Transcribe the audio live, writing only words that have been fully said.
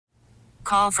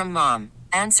Call from mom.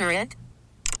 Answer it.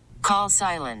 Call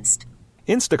silenced.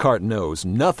 Instacart knows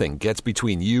nothing gets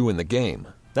between you and the game.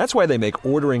 That's why they make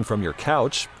ordering from your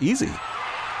couch easy.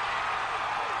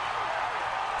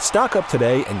 Stock up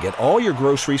today and get all your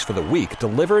groceries for the week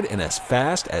delivered in as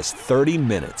fast as 30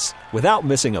 minutes without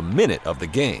missing a minute of the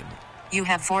game. You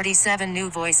have 47 new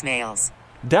voicemails.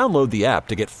 Download the app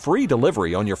to get free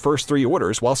delivery on your first 3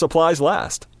 orders while supplies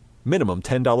last. Minimum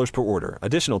 $10 per order.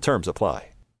 Additional terms apply.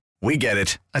 We get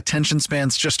it. Attention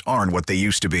spans just aren't what they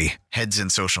used to be. Heads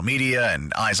in social media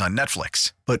and eyes on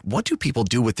Netflix. But what do people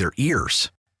do with their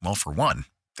ears? Well, for one,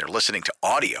 they're listening to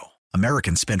audio.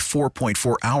 Americans spend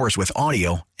 4.4 hours with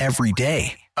audio every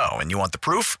day. Oh, and you want the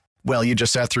proof? Well, you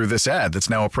just sat through this ad that's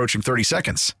now approaching 30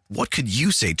 seconds. What could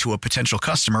you say to a potential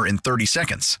customer in 30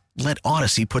 seconds? Let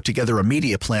Odyssey put together a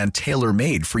media plan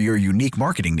tailor-made for your unique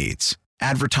marketing needs.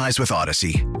 Advertise with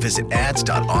Odyssey. Visit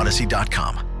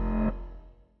ads.odyssey.com.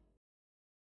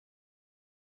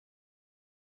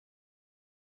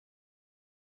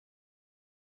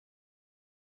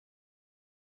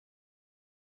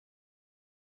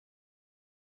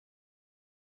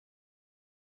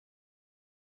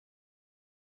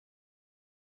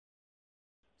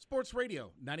 Sports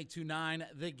Radio 92.9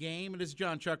 The Game. It is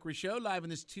Jon Chuckery Show live on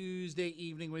this Tuesday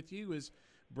evening with you as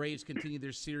Braves continue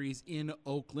their series in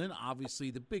Oakland.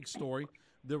 Obviously, the big story,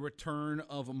 the return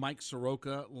of Mike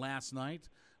Soroka last night.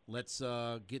 Let's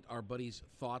get our buddy's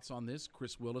thoughts on this.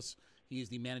 Kris Willis, he is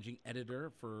the managing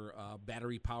editor for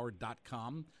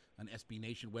batterypower.com, an SB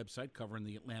Nation website covering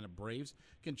the Atlanta Braves.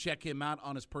 You can check him out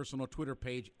on his personal Twitter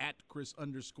page at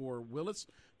Kris_Willis.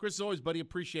 Kris, as always, buddy,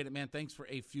 appreciate it, man. Thanks for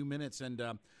a few minutes. And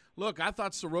look, I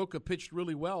thought Soroka pitched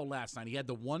really well last night. He had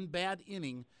the one bad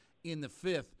inning in the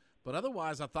 5th, but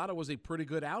otherwise I thought it was a pretty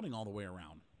good outing all the way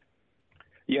around.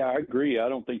 Yeah, I agree. I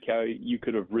don't think how you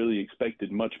could have really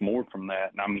expected much more from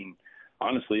that. And I mean,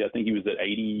 honestly, I think he was at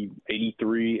 80,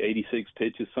 83, 86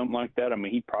 pitches, something like that. I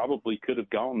mean, he probably could have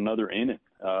gone another inning.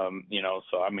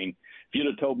 So, I mean, if you'd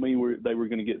have told me they were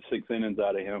going to get 6 innings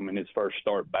out of him in his first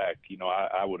start back,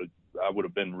 I would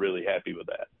have been really happy with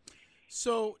that.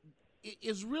 So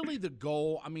is really the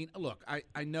goal, I mean, look,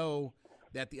 I know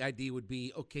that the idea would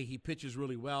be, okay, he pitches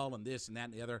really well and this and that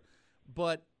and the other,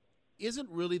 but isn't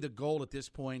really the goal at this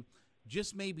point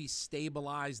just maybe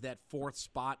stabilize that 4th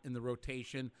spot in the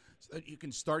rotation so that you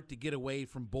can start to get away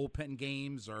from bullpen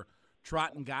games or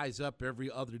trotting guys up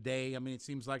every other day? I mean, it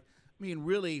seems like,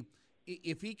 really,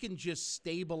 if he can just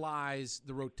stabilize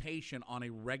the rotation on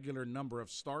a regular number of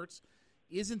starts,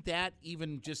 isn't that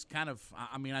even just kind of,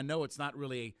 I know it's not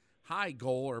really a high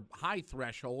goal or high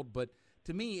threshold, but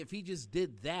to me, if he just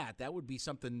did that, that would be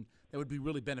something that would be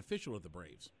really beneficial to the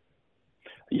Braves.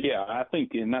 Yeah, I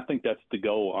think that's the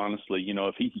goal, honestly.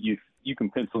 If you can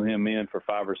pencil him in for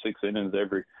 5 or 6 innings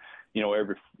every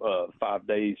 5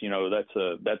 days,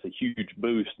 that's a huge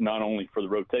boost, not only for the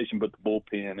rotation, but the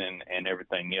bullpen and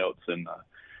everything else. And,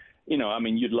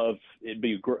 you'd love, it'd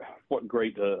be what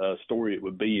great story it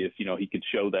would be if, he could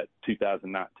show that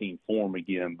 2019 form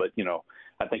again. But,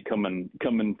 I think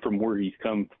coming from where he's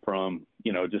come from,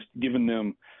 just giving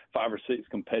them 5 or 6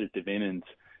 competitive innings,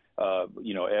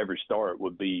 every start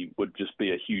would just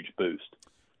be a huge boost.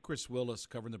 Kris Willis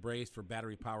covering the Braves for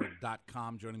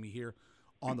batterypower.com, joining me here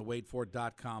on the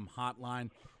waitfor.com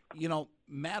hotline.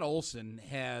 Matt Olson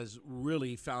has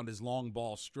really found his long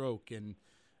ball stroke, and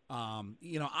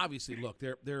obviously, look,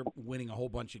 they're winning a whole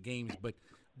bunch of games, but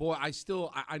boy,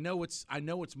 I know it's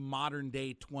modern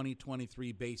day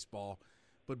 2023 baseball,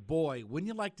 but boy, wouldn't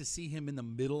you like to see him in the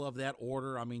middle of that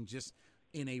order? I mean, just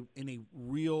in a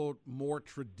real, more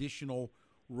traditional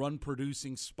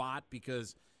run-producing spot,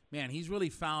 because, man, he's really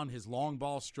found his long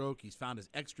ball stroke. He's found his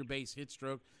extra base hit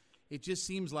stroke. It just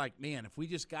seems like, man, if we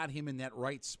just got him in that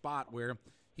right spot where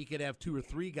he could have 2 or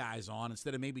 3 guys on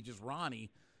instead of maybe just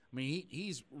Ronnie,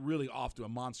 he's really off to a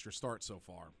monster start so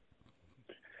far.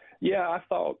 Yeah, I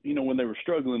thought, when they were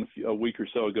struggling a week or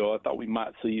so ago, I thought we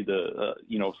might see the,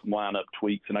 some lineup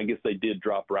tweaks. And I guess they did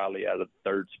drop Riley out of the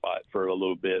 3rd spot for a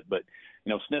little bit. But,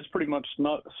 Snit's pretty much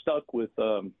stuck with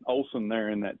Olson there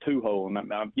in that 2-hole.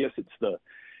 And I guess it's the,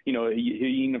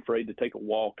 he ain't afraid to take a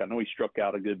walk. I know he struck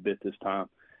out a good bit this time.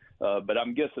 But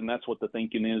I'm guessing that's what the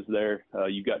thinking is there.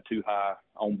 You got 2 high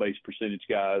on-base percentage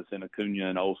guys in Acuna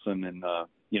and Olson, and,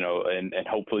 and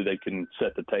hopefully they can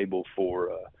set the table for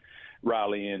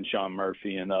Riley and Sean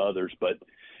Murphy and the others. But,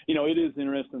 it is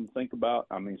interesting to think about.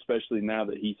 Especially now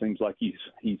that he seems like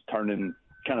he's turning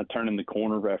the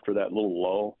corner after that little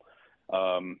lull.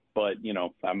 But,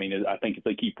 I think if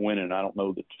they keep winning, I don't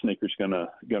know that Snicker's gonna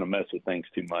mess with things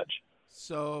too much.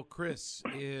 So, Kris,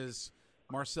 is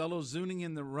Marcelo Zuning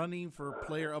in the running for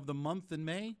Player of the Month in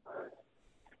May?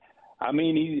 I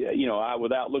mean,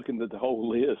 without looking at the whole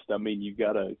list, I mean, you've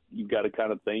got to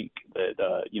kind of think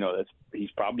that,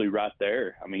 he's probably right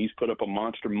there. I mean, he's put up a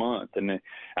monster month, and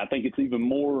I think it's even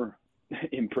more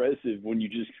impressive when you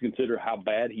just consider how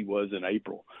bad he was in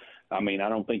April. I mean, I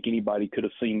don't think anybody could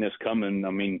have seen this coming.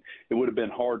 I mean, it would have been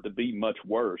hard to be much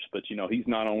worse, but, he's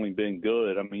not only been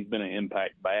good, I mean, he's been an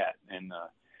impact bat. And,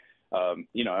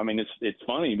 I mean, it's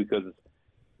funny because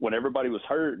when everybody was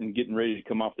hurt and getting ready to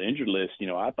come off the injured list,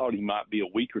 I thought he might be a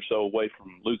week or so away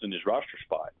from losing his roster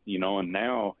spot, and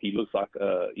now he looks like,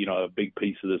 a big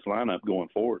piece of this lineup going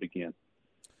forward again.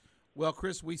 Well,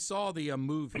 Kris, we saw the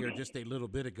move here just a little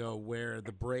bit ago where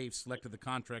the Braves selected the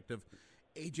contract of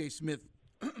A.J. Smith,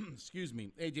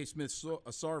 A.J. Smith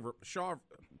Shawver,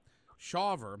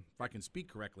 if I can speak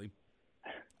correctly,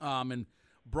 and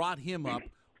brought him up.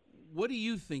 What do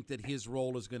you think that his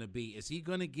role is going to be? Is he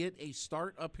going to get a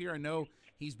start up here? I know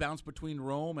he's bounced between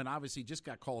Rome and obviously just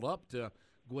got called up to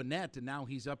Gwinnett, and now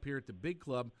he's up here at the big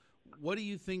club. What do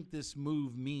you think this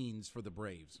move means for the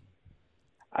Braves?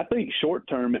 I think short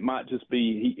term it might just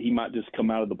be he might just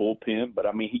come out of the bullpen, but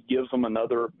I mean he gives them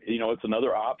another, it's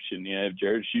another option. If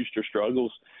Jared Schuster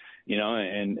struggles,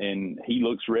 and he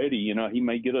looks ready, he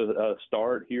may get a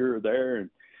start here or there and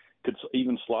could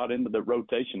even slot into the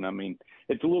rotation. I mean,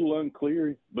 it's a little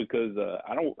unclear because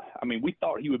we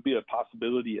thought he would be a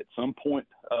possibility at some point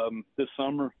this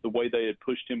summer, the way they had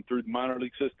pushed him through the minor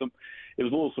league system. It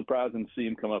was a little surprising to see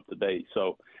him come up today.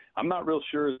 So I'm not real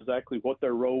sure exactly what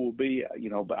their role will be,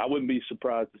 but I wouldn't be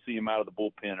surprised to see him out of the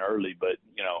bullpen early. But,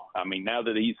 now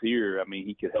that he's here,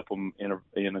 he could help them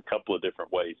in a couple of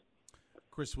different ways.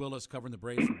 Kris Willis covering the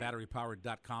Braves from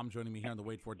BatteryPowered.com, joining me here on the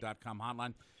WaitFor.com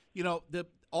hotline.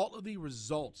 All of the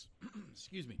results,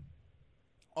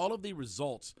 all of the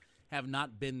results have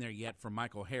not been there yet for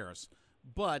Michael Harris.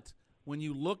 But when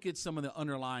you look at some of the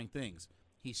underlying things,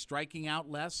 he's striking out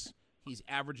less. He's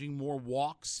averaging more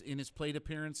walks in his plate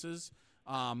appearances.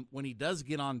 When he does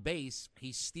get on base,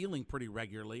 he's stealing pretty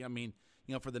regularly. I mean,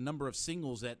 for the number of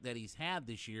singles that he's had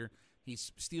this year,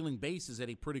 he's stealing bases at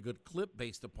a pretty good clip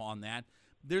based upon that.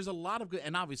 There's a lot of good,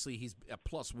 and obviously he's a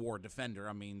plus WAR defender.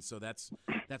 I mean, so that's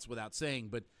without saying.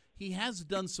 But he has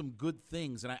done some good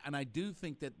things, and I do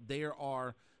think that there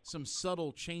are some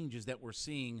subtle changes that we're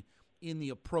seeing in the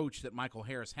approach that Michael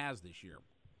Harris has this year.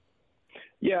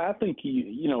 Yeah, I think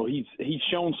he's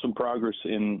shown some progress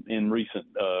in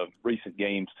recent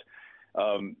games.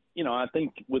 I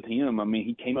think with him,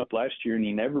 he came up last year and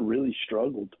he never really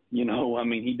struggled. He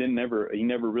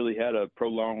never really had a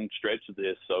prolonged stretch of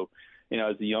this. So,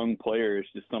 as a young player,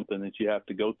 it's just something that you have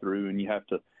to go through, and you have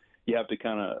to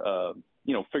kind of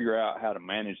figure out how to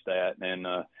manage that. And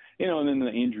and then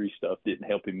the injury stuff didn't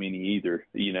help him any either.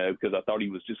 Because I thought he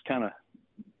was just kind of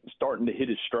starting to hit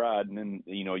his stride, and then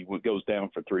he goes down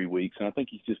for 3 weeks, and I think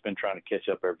he's just been trying to catch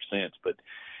up ever since. But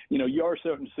you are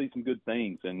starting to see some good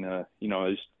things, and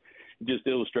it just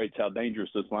illustrates how dangerous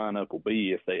this lineup will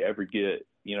be if they ever get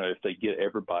if they get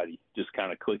everybody just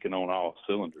kind of clicking on all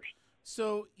cylinders.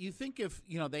 So you think if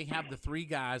they have the three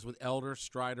guys with Elder,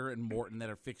 Strider, and Morton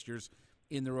that are fixtures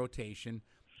in the rotation,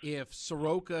 if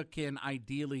Soroka can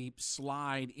ideally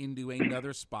slide into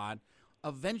another spot,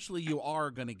 eventually you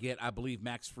are going to get, I believe,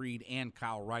 Max Fried and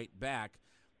Kyle Wright back.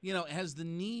 Has the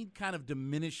need kind of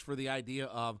diminished for the idea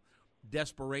of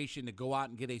desperation to go out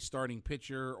and get a starting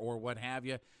pitcher or what have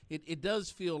you? It does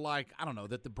feel like, I don't know,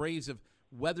 that the Braves have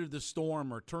weathered the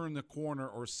storm or turned the corner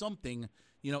or something,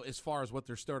 as far as what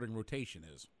their starting rotation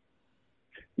is.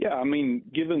 Yeah,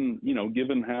 given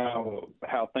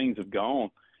how things have gone,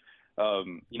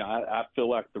 I feel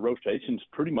like the rotation's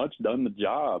pretty much done the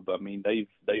job.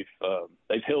 They've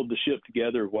held the ship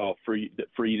together while Fried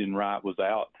and Wright was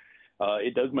out.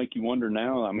 It does make you wonder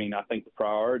now. I think the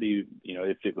priority,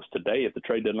 if it was today, if the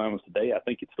trade deadline was today, I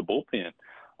think it's the bullpen.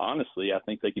 Honestly, I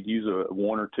think they could use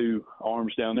one or two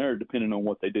arms down there, depending on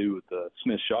what they do with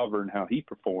Smith-Shawver and how he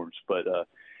performs. But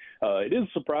it is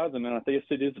surprising, and I guess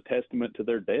it is a testament to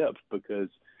their depth because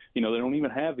they don't even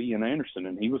have Ian Anderson,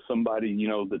 and he was somebody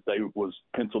that they was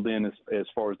penciled in as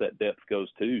far as that depth goes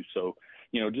too. So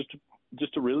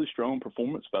just a really strong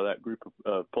performance by that group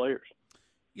of players.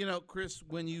 Kris,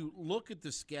 when you look at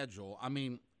the schedule,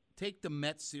 take the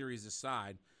Mets series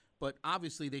aside, but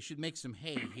obviously they should make some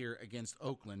hay here against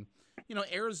Oakland.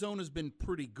 Arizona's been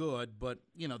pretty good, but,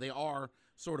 they are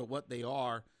sort of what they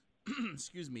are.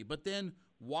 Excuse me. But then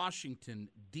Washington,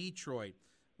 Detroit,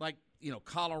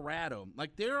 Colorado.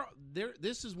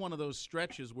 This is one of those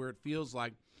stretches where it feels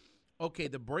like, okay,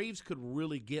 the Braves could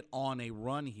really get on a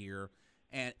run here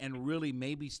and really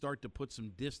maybe start to put some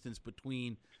distance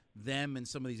between them and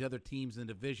some of these other teams in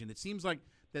the division. It seems like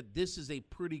that this is a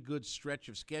pretty good stretch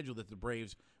of schedule that the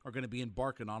Braves are going to be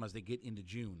embarking on as they get into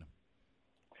June.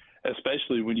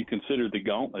 Especially when you consider the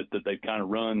gauntlet that they've kind of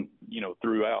run,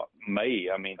 throughout May.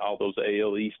 I mean, all those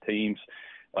AL East teams,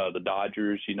 the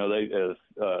Dodgers,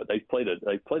 they've played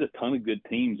a ton of good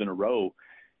teams in a row,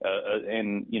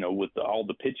 and with all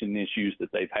the pitching issues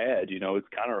that they've had, it's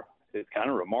kind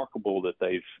of remarkable that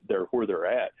they're where they're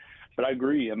at. But I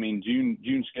agree. I mean,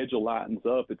 June schedule lightens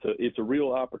up. It's a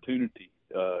real opportunity.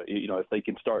 If they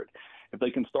can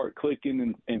start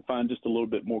clicking and find just a little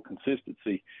bit more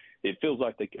consistency, it feels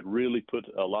like they could really put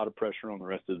a lot of pressure on the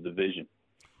rest of the division.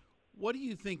 What do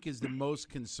you think is the most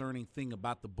concerning thing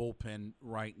about the bullpen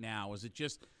right now? Is it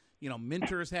just,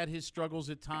 Minter's had his struggles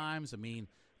at times? I mean,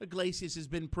 Iglesias has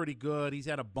been pretty good. He's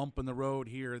had a bump in the road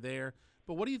here or there.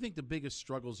 But what do you think the biggest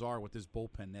struggles are with this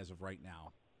bullpen as of right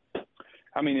now?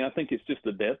 I mean, I think it's just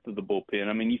the depth of the bullpen.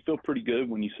 I mean, you feel pretty good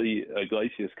when you see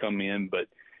Iglesias come in, but,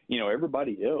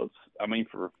 everybody else, I mean,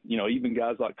 for, even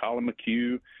guys like Colin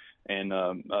McHugh and,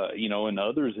 and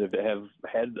others have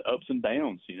had ups and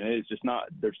downs. There's just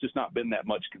not been that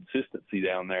much consistency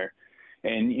down there.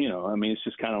 And, it's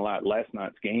just kind of like last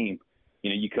night's game.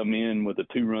 You come in with a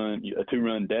two-run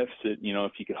deficit,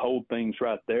 if you could hold things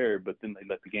right there, but then they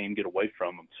let the game get away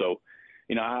from them. So,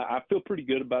 I feel pretty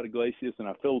good about Iglesias, and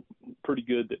I feel pretty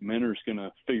good that Minter's going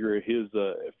to figure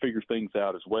things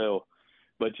out as well.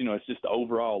 But it's just the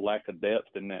overall lack of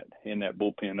depth in that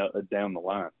bullpen down the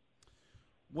line.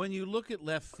 When you look at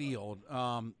left field,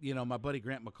 my buddy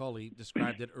Grant McCulley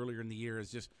described it earlier in the year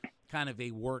as just kind of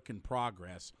a work in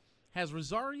progress. Has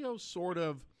Rosario sort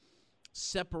of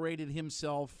separated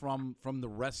himself from the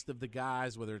rest of the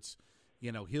guys, whether it's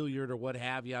Hilliard or what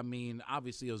have you? I mean,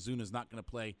 obviously Ozuna's not going to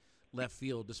play left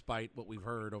field despite what we've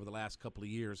heard over the last couple of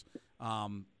years.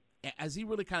 Has he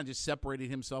really kind of just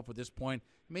separated himself at this point?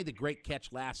 He made the great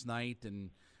catch last night, and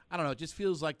I don't know, it just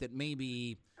feels like that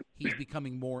maybe he's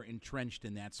becoming more entrenched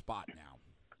in that spot now.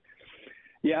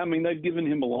 Yeah, I mean, they've given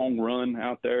him a long run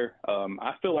out there.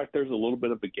 I feel like there's a little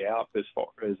bit of a gap as far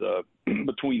as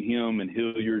between him and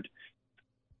Hilliard.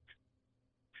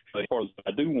 As far as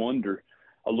I do wonder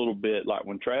a little bit, like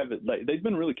when Travis, they've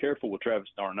been really careful with Travis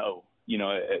d'Arnaud,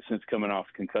 since coming off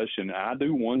concussion. I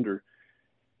do wonder,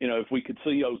 if we could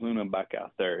see Ozuna back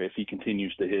out there if he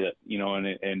continues to hit,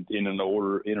 and in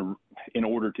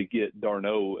order to get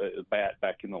d'Arnaud bat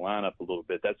back in the lineup a little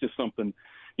bit. That's just something,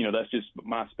 that's just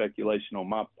my speculation on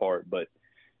my part. But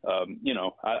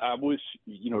I wish,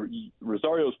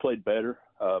 Rosario's played better,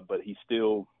 but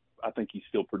I think he's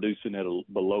still producing at a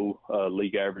below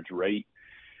league average rate.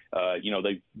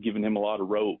 They've given him a lot of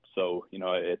rope. So,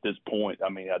 at this point, I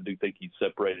mean, I do think he's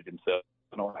separated himself.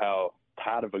 I don't know how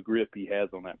tight of a grip he has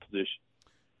on that position.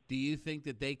 Do you think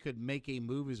that they could make a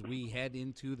move as we head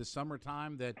into the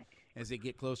summertime, that as they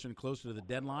get closer and closer to the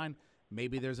deadline,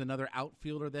 maybe there's another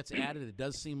outfielder that's added? It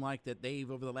does seem like that they've,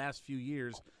 over the last few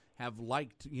years, have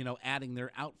liked, adding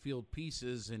their outfield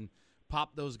pieces and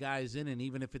pop those guys in, and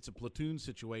even if it's a platoon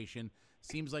situation,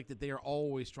 seems like that they are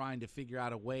always trying to figure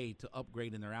out a way to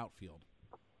upgrade in their outfield.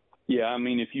 Yeah, I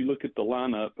mean, if you look at the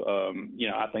lineup,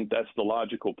 I think that's the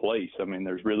logical place. I mean,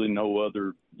 there's really no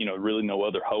other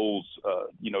holes,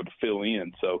 to fill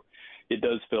in. So it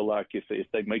does feel like if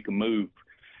they make a move,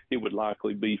 it would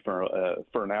likely be for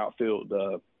an outfield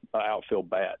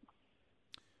bat.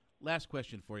 Last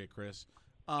question for you, Kris.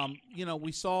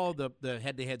 We saw the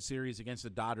head-to-head series against the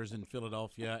Dodgers in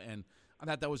Philadelphia, and I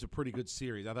thought that was a pretty good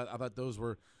series. I thought those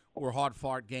were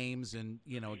hard-fought games, and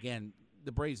again,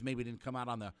 the Braves maybe didn't come out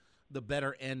on the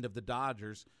better end of the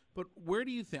Dodgers. But where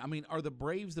do you think? I mean, are the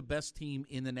Braves the best team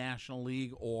in the National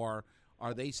League, or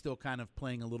are they still kind of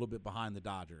playing a little bit behind the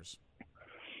Dodgers?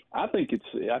 I think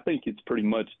it's pretty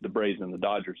much the Braves and the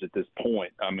Dodgers at this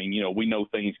point. I mean, we know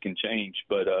things can change,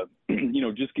 but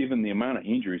just given the amount of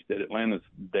injuries that Atlanta's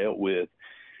dealt with,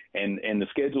 and the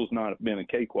schedule's not been a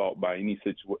cakewalk by any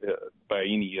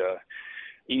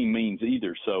means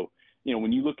either. So,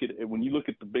 when you look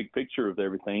at the big picture of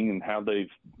everything and how they've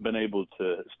been able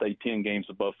to stay 10 games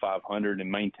above 500 and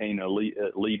maintain a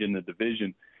lead in the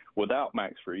division without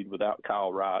Max Fried, without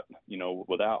Kyle Wright,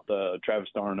 without Travis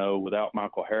d'Arnaud, without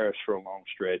Michael Harris for a long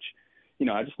stretch,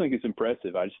 I just think it's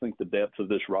impressive. I just think the depth of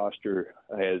this roster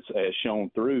has shown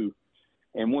through.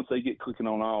 And once they get clicking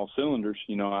on all cylinders,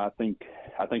 I think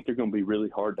they're going to be really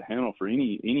hard to handle for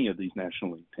any of these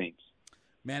National League teams.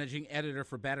 Managing editor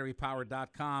for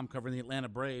BatteryPower.com, covering the Atlanta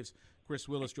Braves, Kris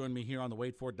Willis joined me here on the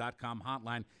WadeFord.com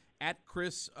hotline at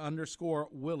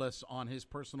Kris_Willis on his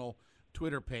personal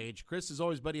Twitter page. Kris, as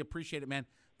always, buddy, appreciate it, man.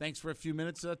 thanks for a few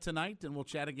minutes tonight, and we'll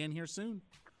chat again here soon.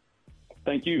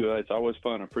 Thank you. It's always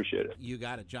fun. I appreciate it. You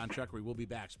got it. Jon Chuckery will be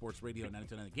back. Sports Radio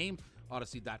 929 The Game,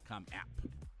 Odyssey.com app.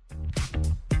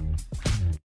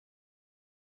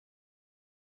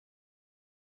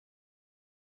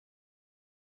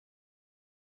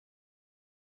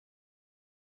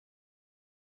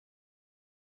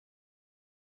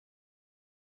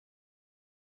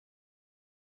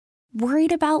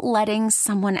 Worried about letting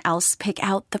someone else pick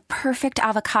out the perfect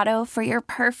avocado for your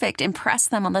perfect impress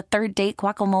them on the third date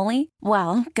guacamole?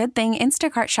 Well, good thing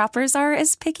Instacart shoppers are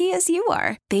as picky as you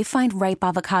are. They find ripe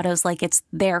avocados like it's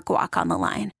their guac on the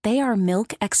line. They are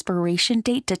milk expiration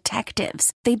date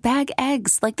detectives. They bag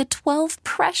eggs like the 12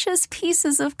 precious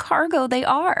pieces of cargo they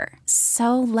are.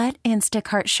 So let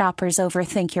Instacart shoppers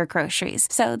overthink your groceries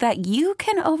so that you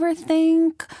can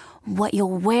overthink what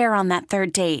you'll wear on that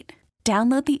third date.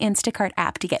 Download the Instacart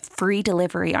app to get free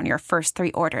delivery on your first 3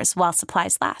 orders while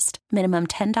supplies last. Minimum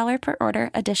 $10 per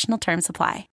order. Additional terms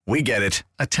apply. We get it.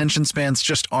 Attention spans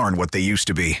just aren't what they used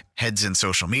to be. Heads in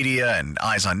social media and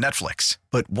eyes on Netflix.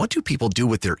 But what do people do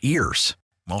with their ears?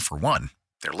 Well, for one,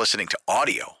 they're listening to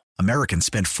audio. Americans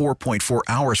spend 4.4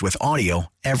 hours with audio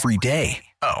every day.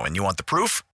 Oh, and you want the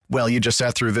proof? Well, you just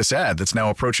sat through this ad that's now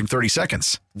approaching 30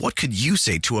 seconds. What could you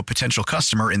say to a potential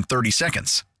customer in 30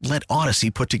 seconds? Let Odyssey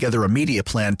put together a media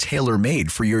plan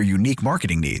tailor-made for your unique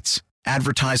marketing needs.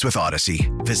 Advertise with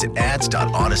Odyssey. Visit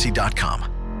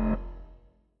ads.odyssey.com.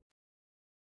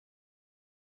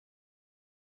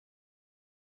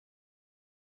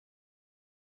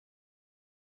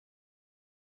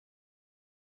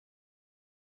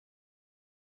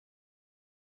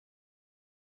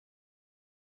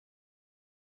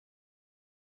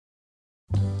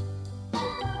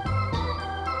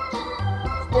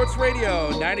 Sports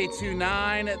Radio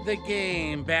 92.9 The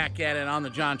Game, back at it on the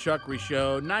Jon Chuckery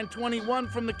Show. 9:21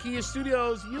 from the Kia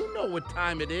Studios. You know what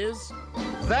time it is.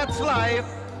 That's life.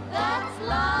 That's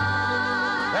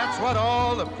life. That's what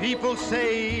all the people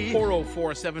say.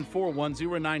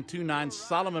 404-741-0929.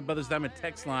 Solomon Brothers Diamond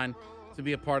text line to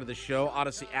be a part of the show.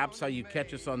 Odyssey app's how you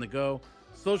catch us on the go.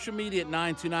 Social media at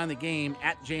 929 The Game,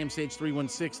 at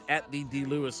JamesH316, at the D.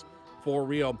 Lewis for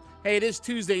real. Hey, it is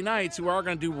Tuesday night, so we are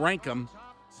going to do Rank 'em.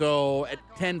 So at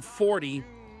 10:40,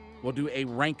 we'll do a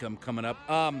Rank 'em coming up.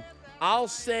 I'll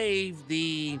save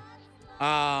the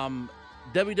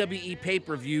WWE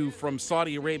pay-per-view from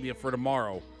Saudi Arabia for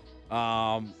tomorrow.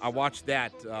 I watched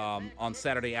that on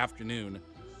Saturday afternoon,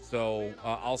 so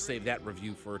I'll save that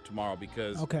review for tomorrow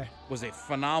because it was a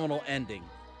phenomenal ending.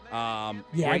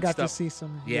 I got to see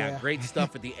some. Yeah, great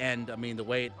stuff at the end. I mean, the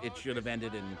way it should have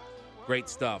ended, and great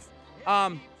stuff.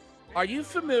 Are you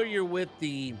familiar with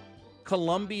the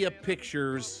Columbia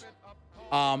Pictures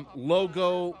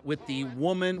logo with the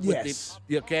woman? Yes. With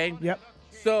the, okay? Yep.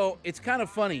 So it's kind of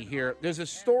funny here. There's a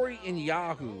story in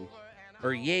Yahoo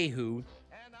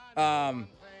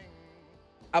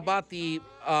about the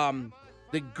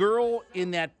girl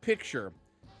in that picture.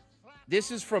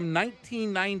 This is from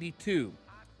 1992.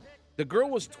 The girl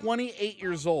was 28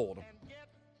 years old,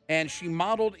 and she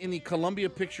modeled in the Columbia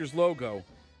Pictures logo.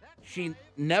 She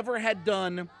never had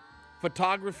done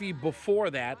photography before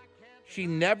that. She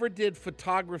never did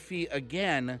photography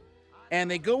again. And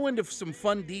they go into some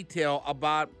fun detail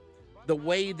about the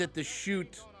way that the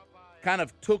shoot kind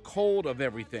of took hold of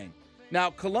everything.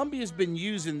 Now, Columbia's been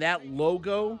using that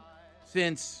logo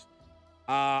since,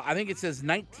 I think it says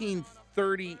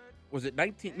 1930, was it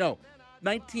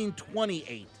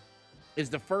 1928 is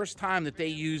the first time that they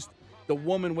used the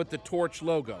woman with the torch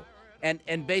logo.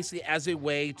 And basically as a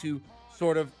way to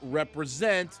sort of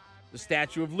represent the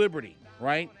Statue of Liberty,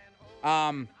 right?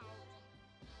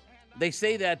 They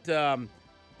say that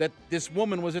that this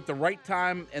woman was at the right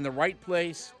time and the right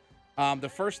place. The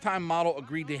first-time model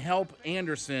agreed to help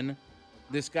Anderson.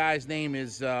 This guy's name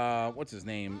is, what's his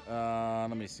name?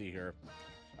 Let me see here.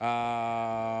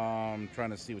 I'm trying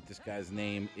to see what this guy's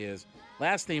name is.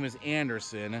 Last name is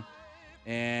Anderson.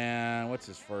 And what's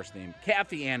his first name?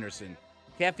 Kathy Anderson.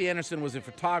 Kathy Anderson was a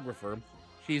photographer.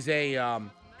 She's a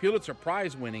Pulitzer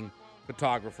Prize-winning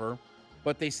photographer.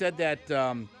 But they said that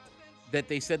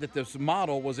this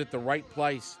model was at the right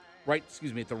place,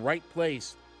 at the right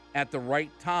place at the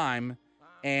right time,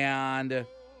 and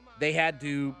they had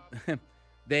to.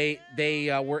 they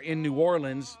were in New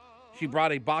Orleans. She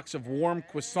brought a box of warm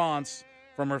croissants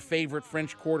from her favorite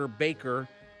French Quarter baker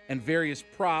and various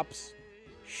props,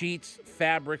 sheets,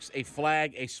 fabrics, a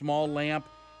flag, a small lamp,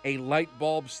 a light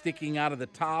bulb sticking out of the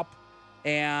top,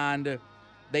 and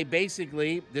they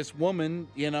basically, this woman,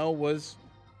 was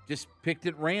just picked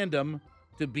at random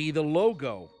to be the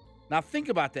logo. Now think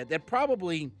about that. That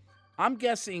probably, I'm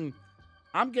guessing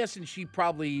I'm guessing she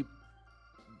probably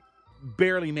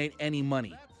barely made any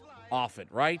money off it,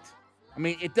 right? I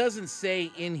mean, it doesn't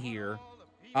say in here.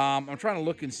 I'm trying to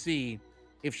look and see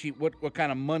if she what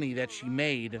kind of money that she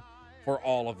made for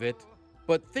all of it.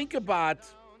 But think about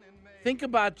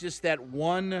just that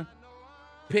one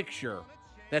picture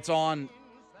that's on.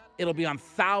 It'll be on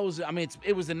thousands. I mean,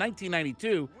 it was in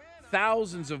 1992,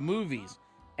 thousands of movies,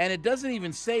 and it doesn't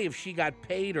even say if she got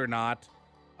paid or not.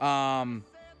 I'm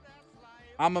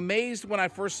amazed when I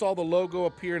first saw the logo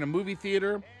appear in a movie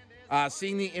theater.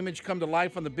 Seeing the image come to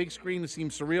life on the big screen, it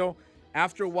seemed surreal.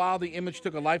 After a while, the image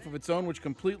took a life of its own, which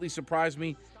completely surprised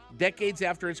me. Decades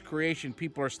after its creation,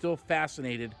 people are still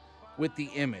fascinated with the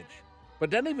image. But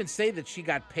it doesn't even say that she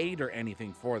got paid or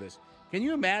anything for this. Can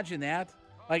you imagine that?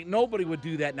 Like, nobody would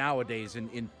do that nowadays in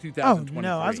 2023. Oh,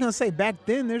 no. I was going to say, back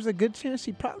then, there's a good chance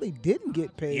she probably didn't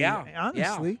get paid,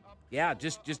 honestly. Yeah,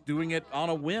 just doing it on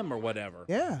a whim or whatever.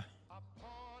 Yeah.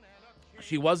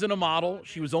 She wasn't a model.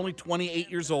 She was only 28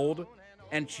 years old,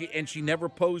 and she never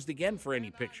posed again for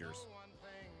any pictures.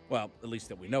 Well, at least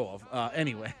that we know of.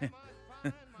 Anyway.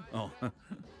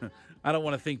 I don't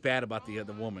want to think bad about the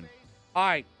other woman. All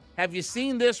right. Have you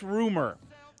seen this rumor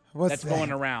that's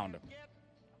going around?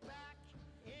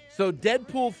 So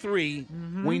Deadpool 3,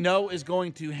 we know, is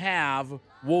going to have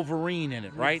Wolverine in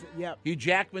it, right? Yep. Hugh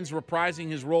Jackman's reprising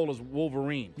his role as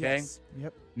Wolverine, okay? Yes.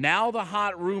 Yep. Now the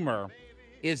hot rumor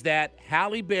is that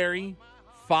Halle Berry,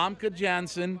 Famke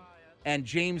Janssen, and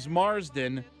James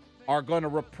Marsden are going to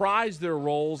reprise their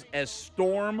roles as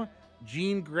Storm,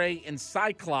 Jean Grey, and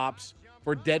Cyclops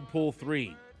for Deadpool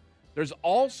 3. There's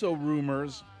also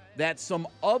rumors that some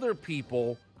other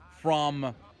people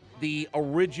from the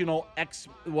original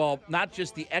not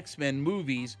just the X-Men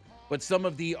movies, but some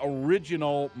of the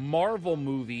original Marvel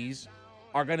movies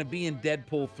are going to be in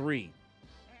Deadpool 3.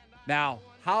 Now,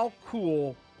 how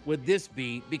cool would this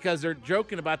be? Because they're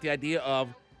joking about the idea of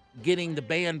getting the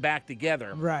band back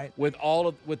together, right, with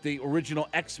the original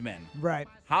X-Men. Right.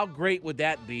 How great would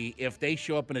that be if they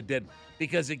show up in a Deadpool?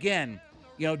 Because again,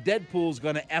 Deadpool's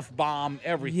going to F-bomb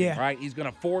everything, right? He's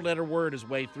going to 4-letter word his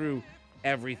way through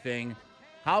everything.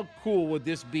 How cool would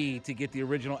this be to get the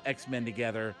original X-Men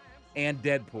together and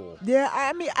Deadpool? Yeah,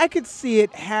 I mean, I could see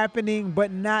it happening,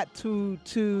 but not to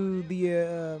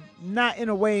the not in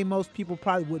a way most people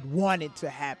probably would want it to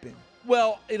happen.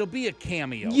 Well, it'll be a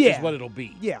cameo is what it'll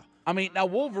be. Yeah. I mean, now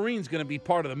Wolverine's going to be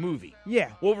part of the movie.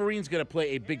 Yeah. Wolverine's going to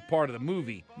play a big part of the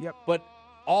movie. Yep. But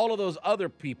all of those other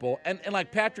people, and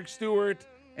like Patrick Stewart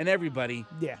and everybody,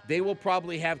 they will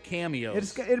probably have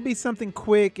cameos. It'll be something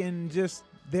quick and just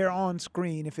they're on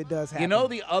screen if it does happen. You know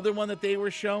the other one that they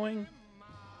were showing?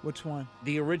 Which one?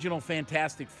 The original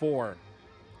Fantastic Four.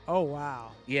 Oh,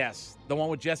 wow. Yes. The one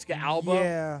with Jessica Alba.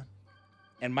 Yeah.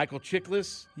 And Michael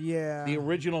Chiklis. Yeah. The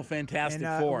original Fantastic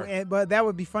Four. But that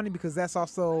would be funny because that's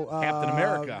also Captain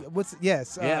America.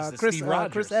 Steve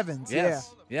Rogers. Chris Evans. Yes.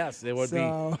 Yeah. Yes, it would be.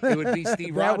 It would be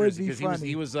Steve Rogers because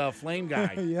he was a flame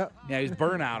guy. Yep. Yeah, he was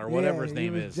Burnout or whatever his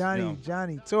name is.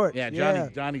 Johnny Torch. Yeah,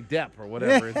 Johnny Depp or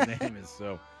whatever his name is.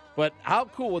 So, but how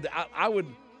cool would I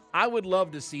would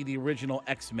love to see the original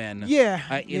X-Men. In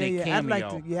a cameo. I'd like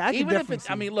to. I could even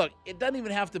definitely if it. Look, it doesn't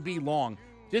even have to be long.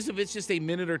 Just if it's just a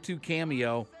minute or two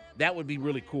cameo, that would be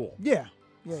really cool. Yeah.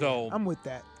 So I'm with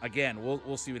that. Again,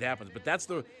 we'll see what happens. But that's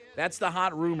the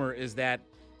hot rumor is that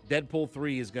Deadpool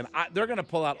 3 is they're gonna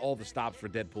pull out all the stops for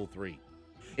Deadpool 3.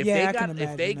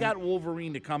 If they got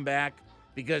Wolverine to come back,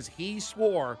 because he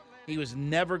swore he was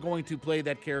never going to play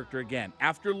that character again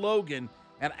after Logan,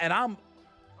 and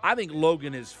I think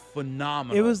Logan is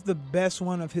phenomenal. It was the best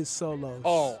one of his solos.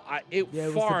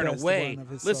 It far and away.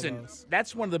 Listen, solos.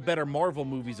 That's one of the better Marvel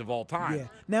movies of all time. Yeah.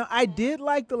 Now I did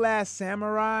like The Last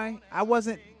Samurai. I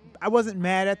wasn't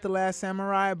mad at The Last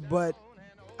Samurai, but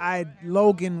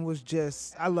Logan was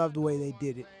just, I love the way they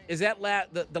did it. Is that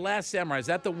the Last Samurai? Is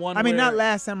that the one? I mean, not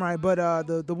Last Samurai, but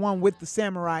the one with the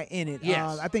samurai in it.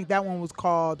 Yes. I think that one was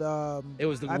called. It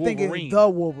was the Wolverine. I think it was the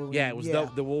Wolverine. Yeah, it was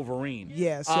the Wolverine.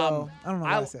 Yeah. So I don't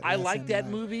know. I like that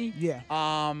movie. Yeah.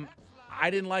 I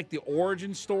didn't like the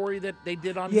origin story that they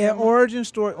did on him. Yeah,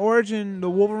 the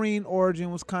Wolverine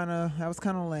origin was kind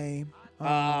of lame.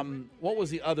 What was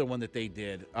the other one that they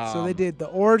did? So they did the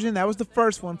origin. That was the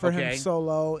first one for him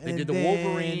solo. They did the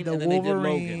Wolverine, and then they did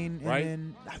Logan, right?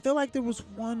 And I feel like there was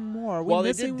one more. Well,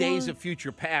 they did Days of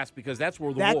Future Past because that's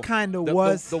where that kind of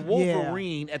was. The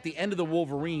Wolverine, at the end of the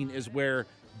Wolverine is where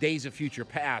Days of Future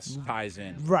Past ties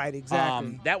in. Right,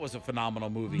 exactly. That was a phenomenal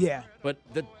movie. Yeah. But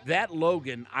that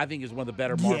Logan, I think, is one of the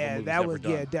better Marvel movies ever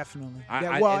done. Yeah, definitely.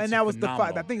 And that was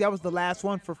I think that was the last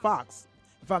one for Fox.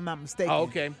 if I'm not mistaken. Oh,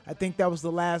 okay. I think that was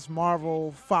the last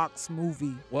Marvel Fox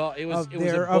movie. Well, it was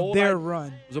of their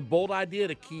run. It was a bold idea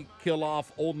to kill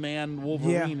off Old Man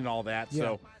Wolverine and all that.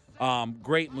 Yeah. So,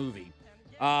 great movie.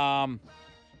 All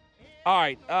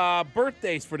right,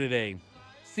 birthdays for today.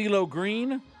 CeeLo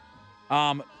Green,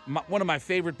 one of my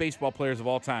favorite baseball players of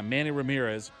all time, Manny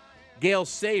Ramirez. Gale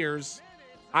Sayers.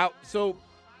 I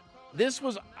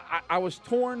was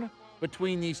torn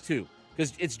between these two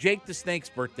because it's Jake the Snake's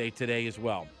birthday today as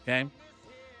well, okay?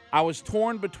 I was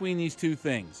torn between these two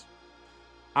things.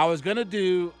 I was going to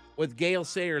do, with Gale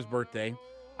Sayers' birthday,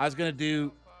 I was going to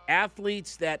do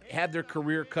athletes that had their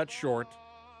career cut short,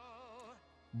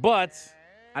 but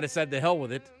I decided to hell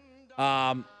with it.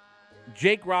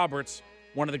 Jake Roberts,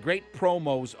 one of the great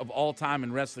promos of all time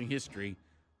in wrestling history,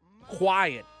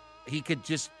 quiet. He could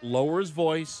just lower his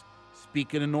voice,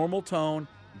 speak in a normal tone,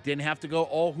 didn't have to go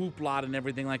all hoopla and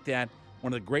everything like that.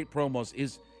 One of the great promos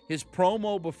is his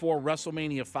promo before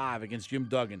WrestleMania 5 against Jim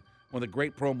Duggan. One of the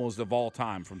great promos of all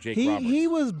time from Jake Roberts. He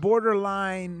was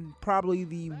borderline probably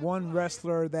the one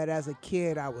wrestler that as a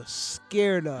kid I was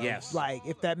scared of. Yes. Like,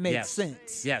 if that makes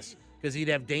sense. Yes. Because he'd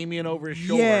have Damien over his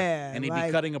shoulder, and he'd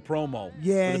be cutting a promo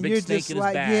with a big snake in his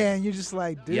back. Yeah, and you're just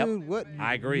like, dude, what?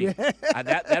 I agree. Yeah.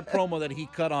 That promo that he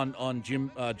cut on Jim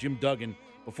Duggan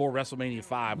before WrestleMania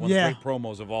 5, one of the great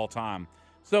promos of all time.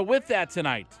 So with that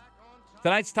tonight's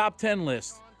top 10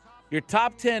 list, your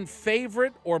top 10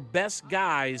 favorite or best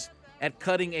guys at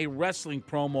cutting a wrestling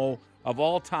promo of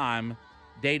all time.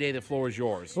 Day, the floor is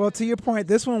yours. Well, to your point,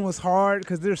 this one was hard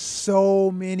because there's so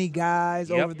many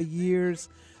guys over the years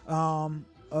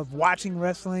of watching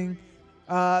wrestling.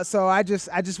 So I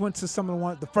just went to some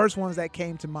of the first ones that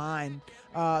came to mind.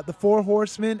 The Four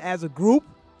Horsemen as a group.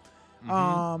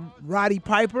 Roddy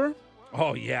Piper.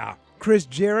 Oh, yeah. Chris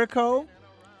Jericho.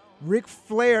 Ric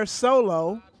Flair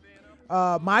solo.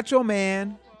 Macho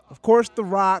Man. Of course, The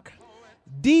Rock.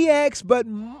 DX, but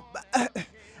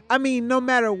I mean, no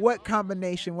matter what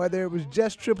combination, whether it was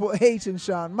just Triple H and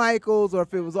Shawn Michaels or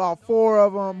if it was all four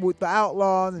of them with the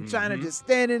Outlaws and China just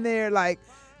standing there, like,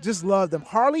 just loved them.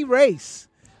 Harley Race.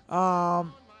 The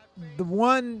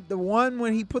one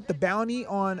when he put the bounty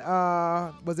on,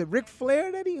 was it Ric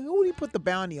Flair who did he put the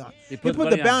bounty on? He put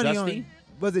the bounty on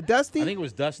was it Dusty? I think it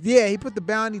was Dusty. Yeah, he put the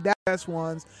bounty, that's the best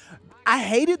ones. I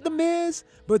hated The Miz,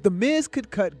 but The Miz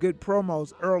could cut good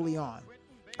promos early on.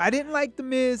 I didn't like The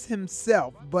Miz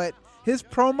himself, but his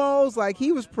promos, like,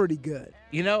 he was pretty good.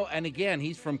 You know, and again,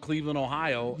 he's from Cleveland,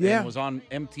 Ohio, and was on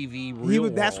MTV Real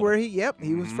World. That's where he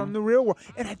was from the Real World.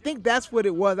 And I think that's what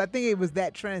it was. I think it was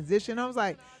that transition. I was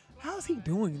like, how is he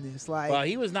doing this? Like, well,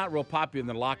 he was not real popular in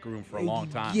the locker room for a long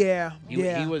time. Yeah,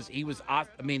 He was. I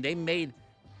mean, they made.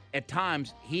 At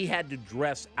times, he had to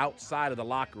dress outside of the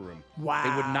locker room. Wow. They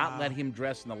would not let him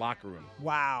dress in the locker room.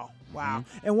 Wow.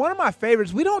 And one of my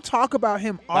favorites, we don't talk about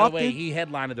him often. By the way, he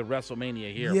headlined the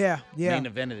WrestleMania here. Yeah. Main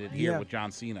evented it here with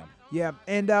John Cena. Yeah,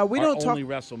 and we don't talk. Only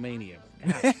WrestleMania.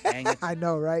 Gosh, dang it. I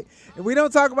know, right? And we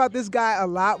don't talk about this guy a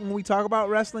lot when we talk about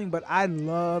wrestling, but I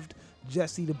loved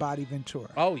Jesse the Body Ventura.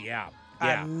 Oh, yeah.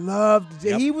 I loved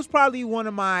it. He was probably one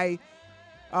of my,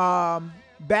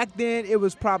 back then it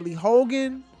was probably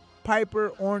Hogan, Piper,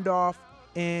 Orndorff,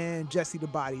 and Jesse the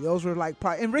Body. Those were like,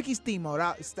 and Ricky Steamboat.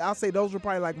 I'll say those were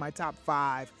probably like my top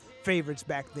 5 favorites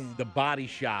back then. The Body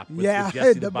Shop with the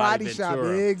Jesse the Body Shop.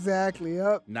 Ventura. Exactly.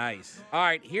 Yep. Nice. All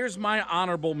right, here's my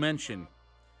honorable mention.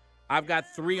 I've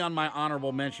got 3 on my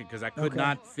honorable mention because I could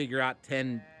not figure out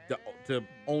 10 to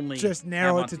only just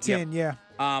narrow it to 10. Yeah.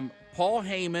 Paul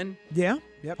Heyman. Yeah.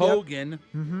 Hogan.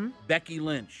 Becky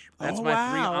Lynch. That's my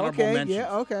 3 honorable mentions.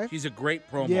 Yeah. Okay. She's a great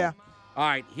promo. Yeah. All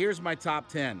right, here's my top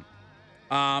 10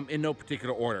 in no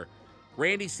particular order.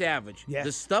 Randy Savage. Yes.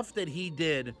 The stuff that he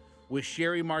did with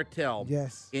Sherry Martel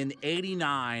in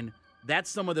 89, that's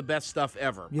some of the best stuff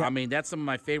ever. Yep. I mean, that's some of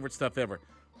my favorite stuff ever.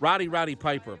 Roddy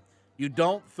Piper. You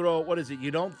don't throw, you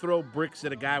don't throw bricks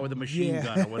at a guy with a machine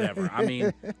gun or whatever. I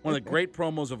mean, one of the great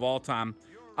promos of all time.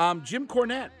 Jim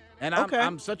Cornette. And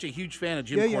I'm such a huge fan of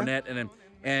Jim Cornette.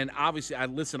 And obviously I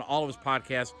listen to all of his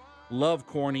podcasts. Love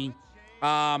Corny.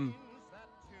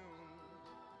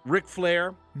 Ric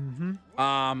Flair.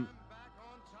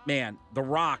 Man, The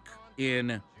Rock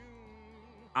in,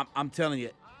 I'm telling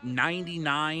you,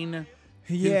 99,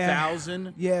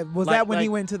 2000. Yeah, was that when he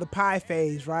went to the pie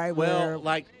phase, right? Well,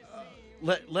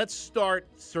 let's start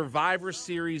Survivor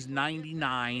Series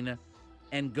 99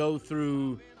 and go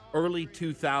through early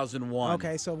 2001.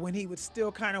 Okay, so when he would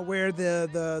still kind of wear the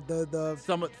the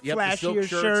flashier silk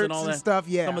shirts and all that stuff.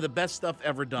 Yeah, some of the best stuff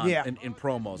ever done in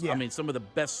promos. Yeah. I mean, some of the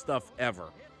best stuff ever.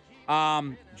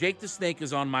 Jake the Snake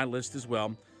is on my list as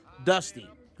well. Dusty.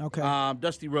 Okay.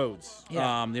 Dusty Rhodes,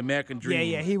 Yeah. the American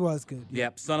Dream. Yeah, he was good.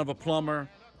 Yep, son of a plumber.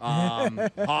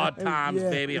 Hard times,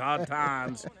 baby, hard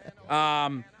times.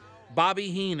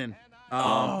 Bobby Heenan,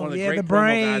 one of the great the promo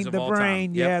brain, guys of the all brain.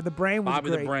 time. Yep. Yeah, the brain was Bobby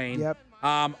great. the Brain. Yep.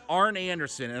 Arn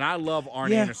Anderson, and I love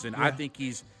Arn Anderson. I think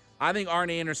Arn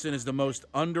Anderson is the most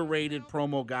underrated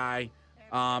promo guy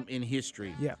in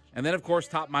history. Yeah. And then, of course,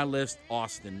 top my list,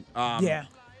 Austin.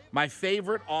 My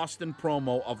favorite Austin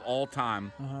promo of all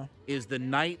time is the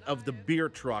night of the beer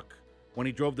truck when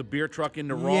he drove the beer truck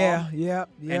into Raw. Yeah.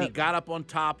 And he got up on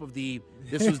top of this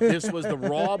was the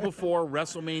Raw before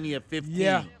WrestleMania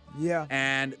 15. Yeah.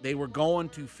 And they were going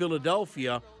to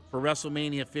Philadelphia for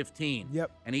WrestleMania 15.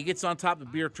 Yep. And he gets on top of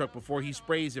the beer truck before he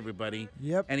sprays everybody.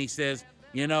 Yep. And he says,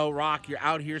 Rock, you're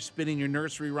out here spinning your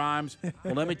nursery rhymes.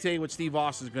 Well, let me tell you what Steve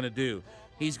Austin's going to do.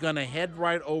 He's going to head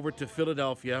right over to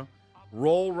Philadelphia,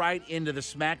 roll right into the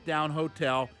SmackDown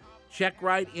Hotel, check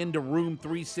right into room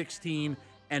 316,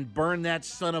 and burn that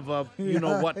son of a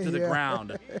you-know-what to the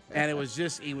ground. And it was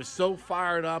just, he was so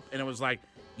fired up, and it was like,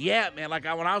 yeah, man, like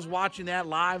when I was watching that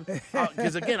live,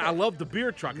 because, again, I love the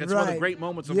beer truck. That's one of the great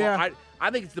moments of Raw. I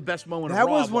think it's the best moment of Raw.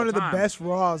 That was one of the best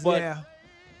Raws, but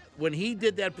when he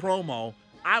did that promo,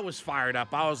 I was fired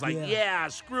up. I was like,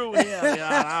 screw him.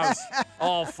 I was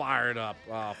all fired up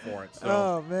for it.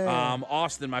 So, man.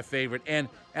 Austin, my favorite. And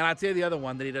I'll tell you the other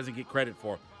one that he doesn't get credit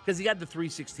for, because he had the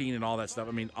 316 and all that stuff.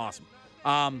 I mean, awesome.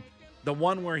 The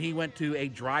one where he went to a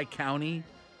dry county,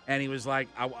 and he was like,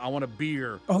 I want a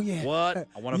beer. Oh, yeah. What?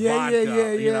 I want a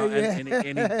vodka. Yeah.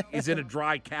 And he's in a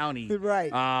dry county.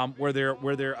 Right. Where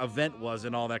their event was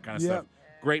and all that kind of stuff.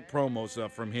 Great promos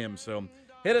from him. So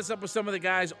hit us up with some of the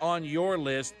guys on your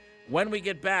list. When we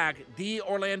get back, D.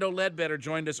 Orlando Ledbetter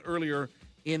joined us earlier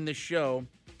in the show.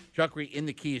 Chuckery in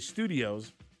the Kia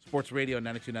Studios. Sports Radio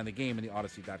 92.9 The Game and the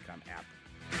Odyssey.com app.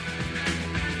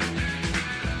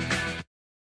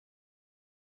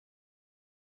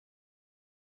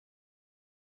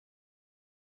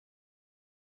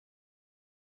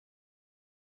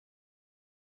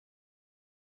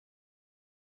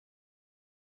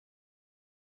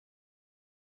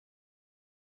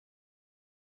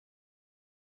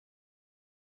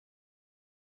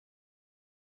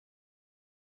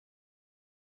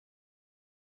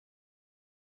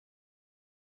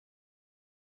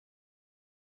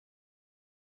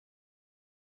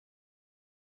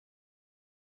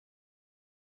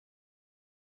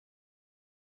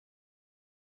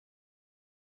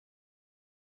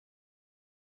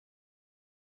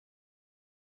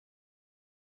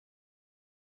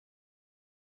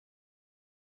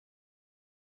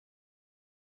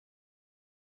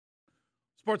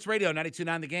 Sports Radio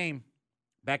 92.9 The Game.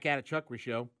 Back at it, Chuckery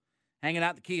Show. Hanging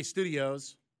out at the Kia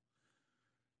Studios.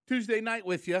 Tuesday night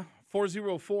with you.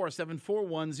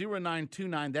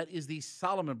 404-741-0929. That is the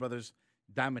Solomon Brothers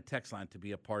Diamond Text line to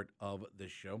be a part of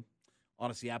this show.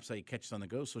 Odyssey app, so you catch us on the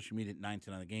go. Social media at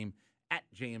 92.9 The Game. At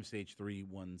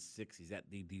JMSH316. He's at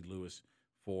DD Lewis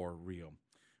for Rio.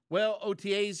 Well,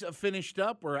 OTAs finished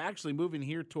up. We're actually moving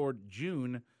here toward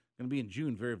June. Going to be in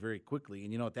June very, very quickly.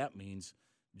 And you know what that means.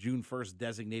 June 1st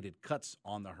designated cuts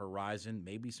on the horizon.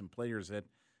 Maybe some players that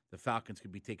the Falcons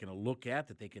could be taking a look at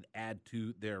that they could add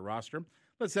to their roster.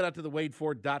 Let's head out to the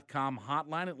WadeFord.com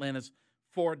hotline, Atlanta's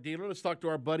Ford dealer. Let's talk to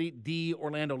our buddy, D.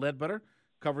 Orlando Ledbetter.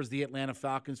 Covers the Atlanta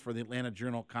Falcons for the Atlanta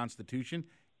Journal-Constitution.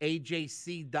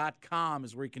 AJC.com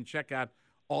is where you can check out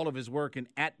all of his work, and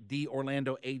at D.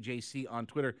 Orlando AJC on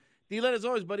Twitter. D. Led, as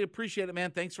always, buddy, appreciate it,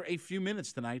 man. Thanks for a few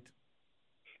minutes tonight.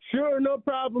 Sure, no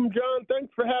problem, John.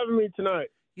 Thanks for having me tonight.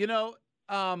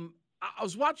 I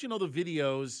was watching all the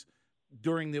videos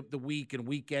during the week and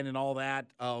weekend and all that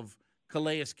of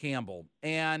Calais Campbell.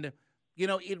 And,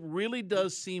 it really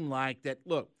does seem like that,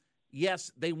 look,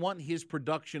 yes, they want his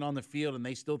production on the field and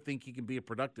they still think he can be a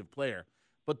productive player.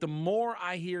 But the more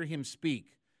I hear him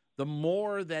speak, the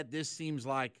more that this seems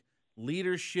like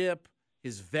leadership,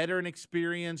 his veteran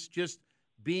experience, just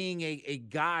being a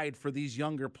guide for these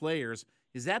younger players.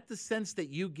 Is that the sense that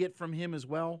you get from him as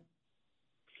well?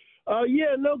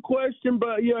 Yeah, no question.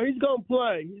 But, he's going to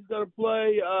play. He's going to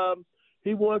play.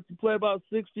 He wants to play about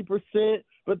 60%.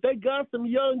 But they got some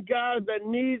young guys that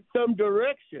need some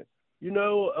direction.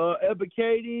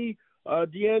 Ebiketie,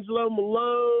 D'Angelo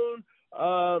Malone,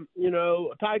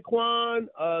 Taekwon,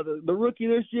 the rookie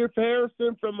this year for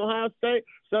Harrison from Ohio State.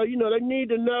 So, they need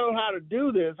to know how to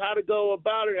do this, how to go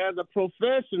about it as a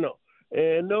professional.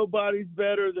 And nobody's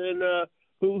better than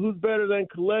who's better than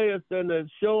Calais than to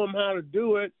show them how to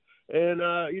do it. And,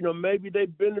 maybe they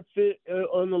benefit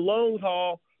on the long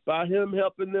haul by him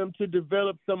helping them to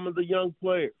develop some of the young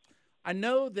players. I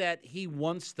know that he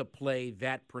wants to play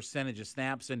that percentage of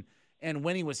snaps, and And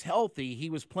when he was healthy, he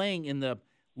was playing in the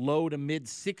low to mid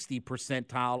 60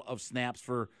 percentile of snaps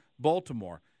for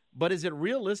Baltimore. But is it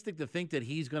realistic to think that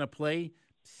he's going to play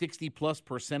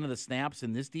 60+% of the snaps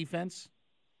in this defense?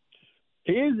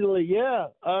 Easily, yeah.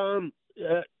 I'm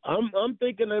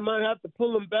thinking they might have to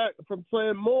pull him back from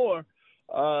playing more.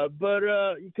 But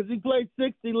because he played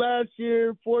 60 last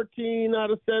year, 14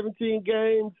 out of 17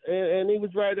 games, and he was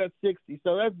right at 60.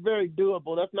 So that's very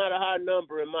doable. That's not a high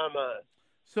number in my mind.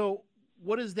 So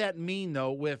what does that mean,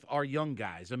 though, with our young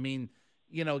guys? I mean,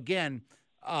 again,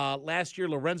 last year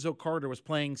Lorenzo Carter was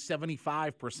playing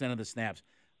 75% of the snaps.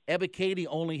 Ebiketie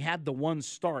only had the one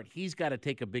start. He's got to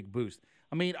take a big boost.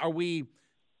 I mean,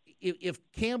 if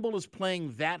Campbell is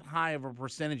playing that high of a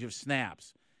percentage of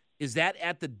snaps, is that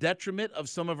at the detriment of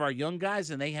some of our young guys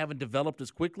and they haven't developed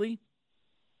as quickly?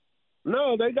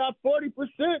 No, they got 40%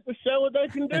 to show what they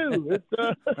can do. It's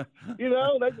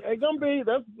they're gonna be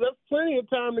that's plenty of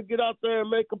time to get out there and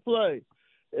make a play.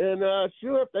 And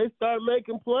sure, if they start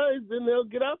making plays, then they'll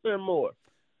get out there more.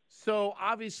 So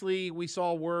obviously, we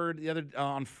saw word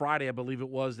on Friday, I believe it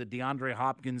was, that DeAndre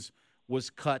Hopkins was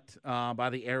cut by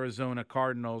the Arizona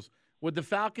Cardinals. Would the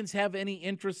Falcons have any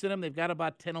interest in him? They've got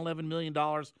about $10, $11 million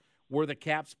worth of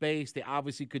cap space. They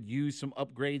obviously could use some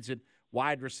upgrades at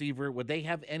wide receiver. Would they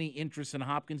have any interest in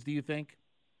Hopkins, do you think?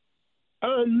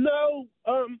 No.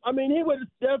 I mean, he would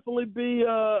definitely be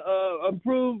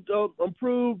improve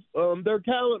their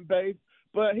talent base.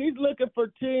 But he's looking for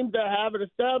teams that have an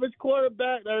established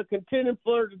quarterback that are contending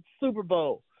for the Super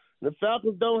Bowl. The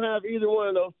Falcons don't have either one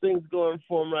of those things going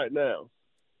for them right now.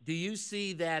 Do you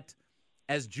see that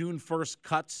as June 1st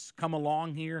cuts come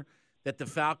along here, that the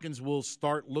Falcons will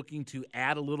start looking to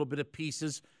add a little bit of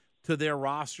pieces to their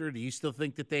roster? Do you still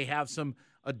think that they have some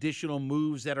additional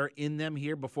moves that are in them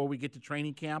here before we get to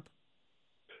training camp?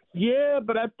 Yeah,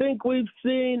 but I think we've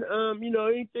seen,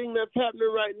 anything that's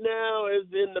happening right now is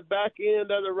in the back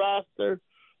end of the roster,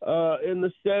 in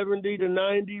the 70 to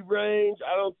 90 range.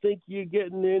 I don't think you're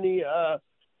getting any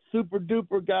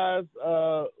super-duper guys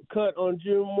cut on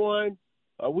June 1.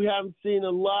 We haven't seen a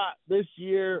lot this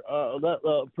year,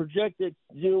 projected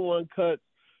June 1 cuts,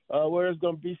 where there's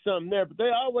going to be something there. But they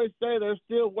always say they're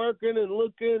still working and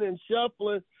looking and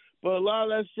shuffling, but a lot of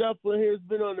that shuffling here has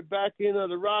been on the back end of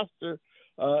the roster.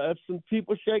 If some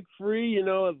people shake free,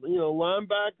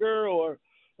 linebacker or,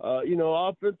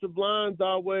 offensive line's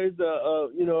always,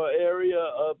 an area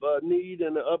of need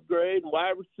and an upgrade. And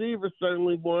wide receiver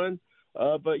certainly one.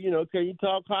 But, can you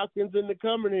talk Hopkins into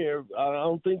coming here? I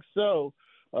don't think so.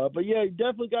 But, yeah, you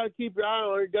definitely got to keep your eye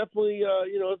on it. Definitely,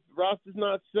 the roster's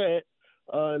not set.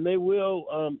 And they will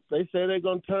they say they're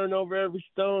going to turn over every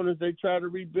stone as they try to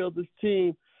rebuild this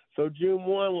team. So June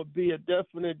 1 would be a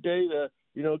definite day to,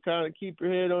 kind of keep your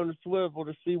head on the swivel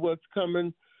to see what's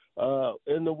coming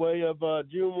in the way of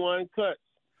June 1 cuts.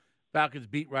 Falcons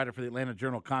beat writer for the Atlanta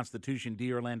Journal-Constitution,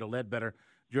 D. Orlando Ledbetter,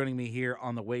 joining me here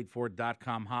on the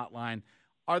WadeFord.com hotline.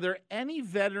 Are there any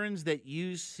veterans that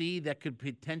you see that could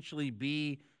potentially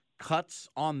be cuts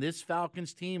on this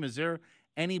Falcons team? Is there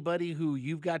anybody who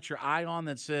you've got your eye on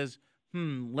that says,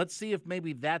 let's see if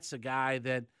maybe that's a guy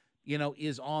that,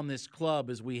 is on this club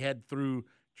as we head through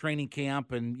training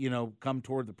camp and, come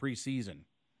toward the preseason?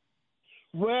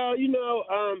 Well,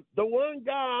 the one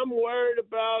guy I'm worried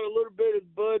about a little bit is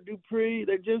Bud Dupree.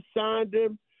 They just signed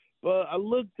him, but I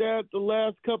looked at the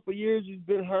last couple of years, he's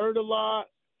been hurt a lot.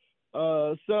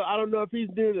 So I don't know if he's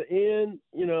near the end.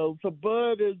 So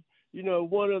Bud is,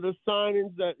 one of the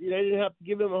signings that they didn't have to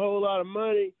give him a whole lot of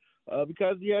money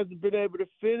because he hasn't been able to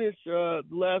finish the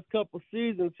last couple of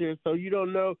seasons here. So you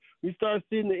don't know. You start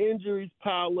seeing the injuries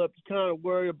pile up, you kind of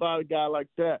worry about a guy like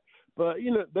that. But,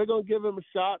 they're going to give him a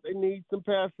shot. They need some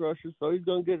pass rushers, so he's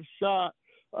going to get a shot.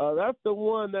 That's the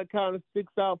one that kind of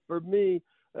sticks out for me.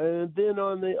 And then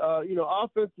on the,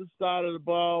 offensive side of the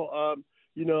ball,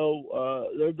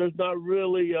 there's not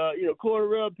really,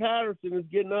 Cordarrelle Patterson is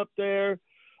getting up there.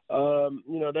 He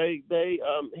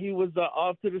was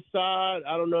off to the side.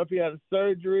 I don't know if he had a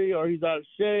surgery or he's out of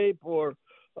shape or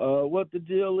what the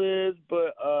deal is,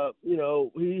 but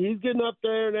he's getting up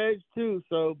there in age too.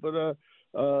 So, but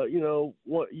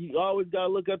you always got to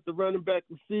look at the running back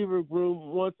receiver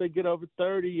room once they get over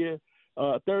 30-ish.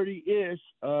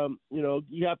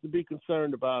 You have to be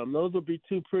concerned about them. Those will be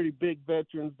two pretty big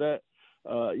veterans that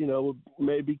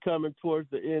may be coming towards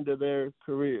the end of their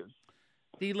careers.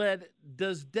 D-Led,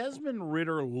 does Desmond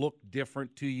Ridder look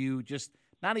different to you? Just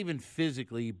not even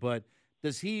physically, but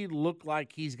does he look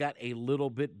like he's got a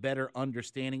little bit better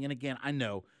understanding? And again, I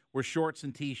know we're shorts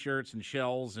and T-shirts and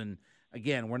shells, and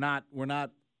again, we're not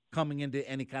coming into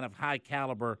any kind of high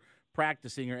caliber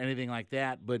practicing or anything like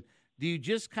that. But do you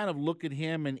just kind of look at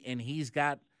him and he's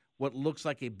got what looks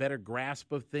like a better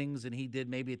grasp of things than he did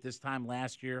maybe at this time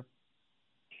last year?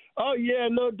 Oh, yeah,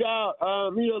 no doubt.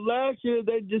 Last year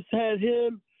they just had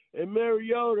him and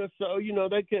Mariota, so,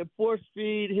 they could force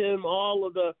feed him all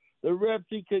of the reps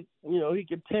he could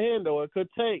handle or could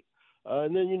take.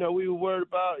 And then, we were worried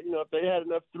about, if they had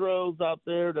enough throws out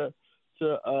there to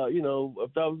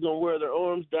if that was going to wear their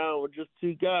arms down with just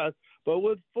two guys. But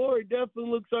with Ford, he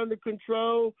definitely looks under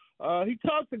control. He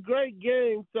talked a great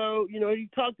game. So, he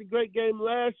talked a great game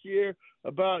last year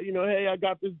about, hey, I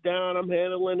got this down, I'm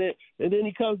handling it. And then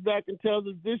he comes back and tells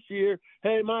us this year,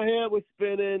 hey, my head was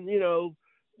spinning,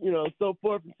 so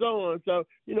forth and so on. So,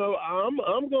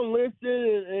 I'm going to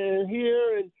listen and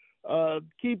hear and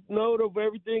keep note of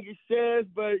everything he says.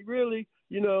 But really,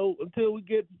 until we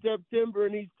get to September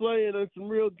and he's playing in some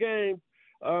real games,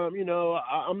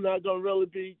 I'm not going to really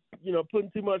be,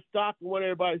 putting too much stock in what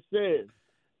everybody says.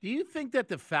 Do you think that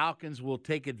the Falcons will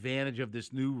take advantage of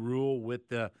this new rule with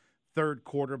the third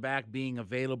quarterback being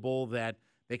available, that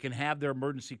they can have their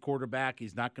emergency quarterback?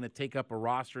 He's not going to take up a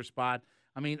roster spot.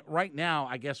 I mean, right now,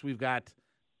 I guess we've got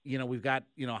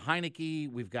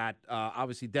Heineke, we've got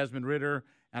obviously Desmond Ridder,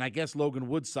 and I guess Logan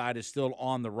Woodside is still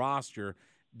on the roster.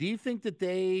 Do you think that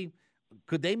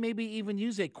could they maybe even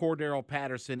use a Cordero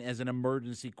Patterson as an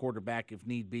emergency quarterback if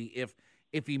need be,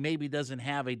 if he maybe doesn't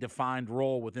have a defined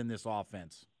role within this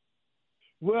offense?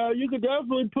 Well, you could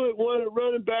definitely put one of the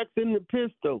running backs in the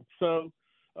pistol. So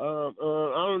I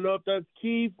don't know if that's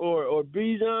Keith or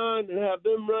Bijan and have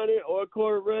them run it, or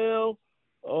Cordero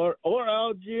or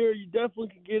Algier. You definitely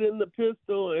could get in the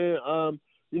pistol and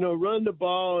run the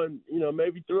ball and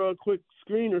maybe throw a quick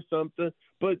screen or something.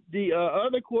 But the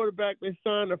other quarterback they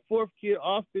signed, a fourth kid,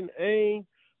 Austin Aune,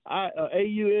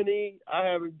 Aune. I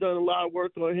haven't done a lot of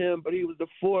work on him, but he was the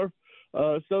fourth.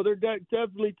 So they're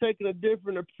definitely taking a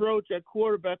different approach at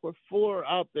quarterback with four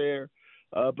out there.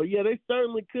 But, yeah, they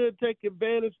certainly could take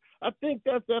advantage. I think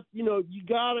that's you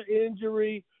got an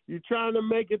injury, you're trying to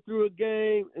make it through a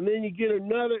game, and then you get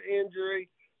another injury,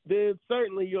 then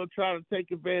certainly you'll try to take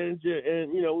advantage of it.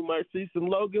 And, we might see some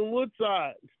Logan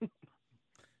Woodside.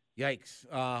 Yikes.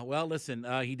 Well, listen,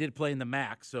 he did play in the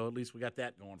MAC, so at least we got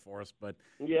that going for us. But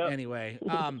anyway,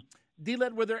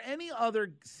 D-Led, were there any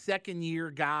other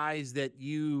second-year guys that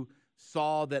you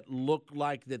saw that looked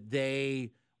like that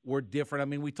they were different? I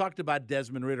mean, we talked about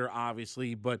Desmond Ridder,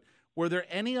 obviously, but were there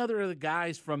any other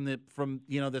guys from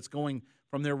that's going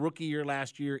from their rookie year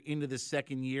last year into the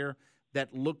second year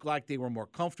that looked like they were more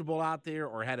comfortable out there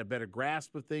or had a better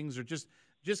grasp of things, or just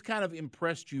kind of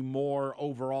impressed you more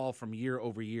overall from year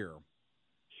over year?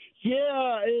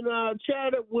 Yeah, and I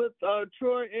chatted with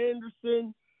Troy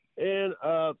Anderson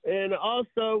and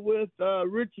also with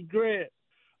Richie Grant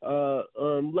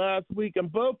last week, and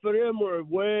both of them were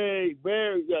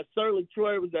certainly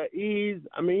Troy was at ease.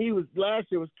 I mean, last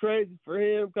year was crazy for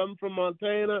him coming from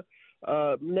Montana.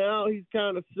 Now he's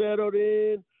kind of settled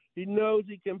in. He knows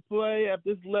he can play at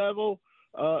this level,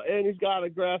 and he's got a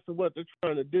grasp of what they're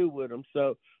trying to do with him.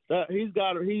 So he's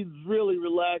really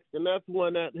relaxed, and that's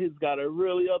one that he's got a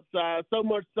really upside. So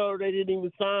much so they didn't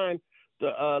even sign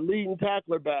the leading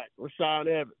tackler back, Rashawn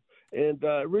Evans. And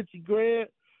Richie Grant,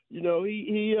 he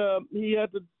had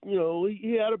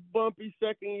he had a bumpy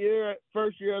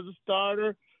first year as a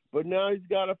starter, but now he's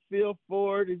got a feel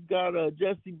for it. He's got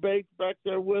Jesse Bates back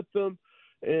there with him.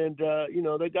 And,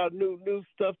 they got new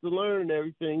stuff to learn and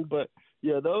everything. But,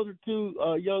 yeah, those are two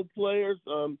young players.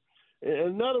 And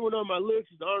another one on my list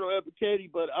is Arnold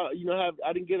Ebiketie, but,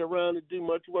 I didn't get around to do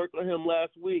much work on him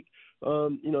last week.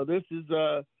 This is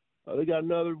they got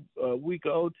another week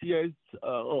of OTAs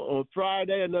on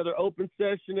Friday, another open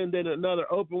session, and then another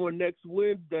open one next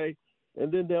Wednesday. And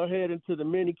then they'll head into the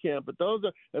mini camp. But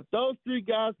if those three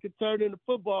guys could turn into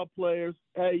football players,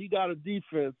 hey, you got a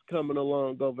defense coming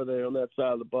along over there on that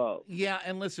side of the ball. Yeah,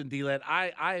 and listen, D-Led,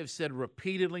 I have said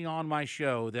repeatedly on my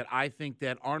show that I think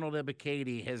that Arnold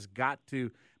Ebiketie has got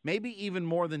to, maybe even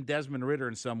more than Desmond Ridder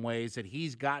in some ways, that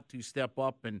he's got to step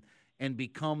up and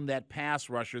become that pass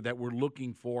rusher that we're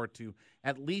looking for to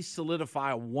at least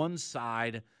solidify one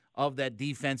side of that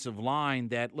defensive line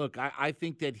that, look, I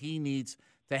think that he needs –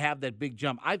 to have that big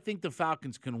jump. I think the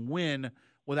Falcons can win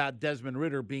without Desmond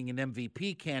Ridder being an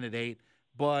MVP candidate,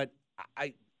 but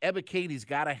Ebiketie's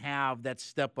got to have that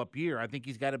step-up year. I think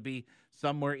he's got to be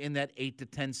somewhere in that 8 to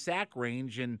 10 sack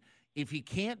range, and if he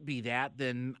can't be that,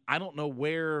 then I don't know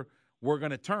where we're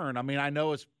going to turn. I mean, I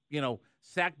know it's,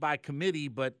 sack by committee,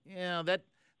 but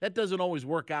that doesn't always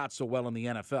work out so well in the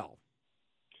NFL.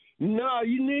 No,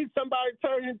 you need somebody to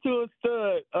turn into a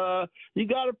stud. You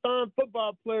got to find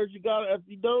football players. If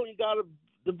you don't, you got to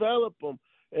develop them.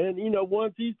 And,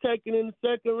 once he's taken in the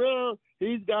second round,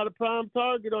 he's got a prime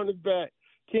target on his back.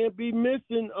 Can't be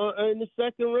missing in the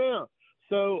second round.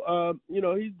 So,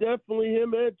 he's definitely,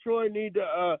 him and Troy need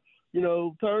to,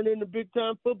 turn into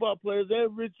big-time football players,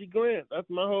 and Richie Grant. That's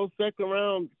my whole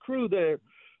second-round crew there.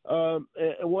 And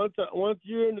once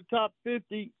you're in the top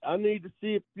 50, I need to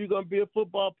see if you're going to be a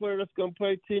football player that's going to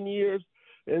play 10 years.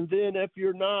 And then if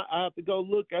you're not, I have to go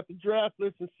look at the draft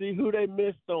list and see who they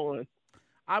missed on.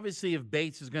 Obviously, if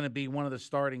Bates is going to be one of the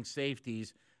starting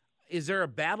safeties, is there a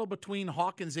battle between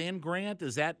Hawkins and Grant?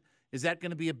 Is that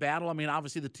going to be a battle? I mean,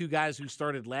 obviously the two guys who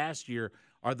started last year,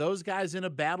 are those guys in a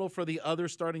battle for the other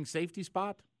starting safety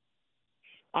spot?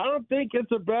 I don't think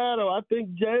it's a battle. I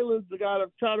think Jalen's got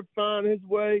to try to find his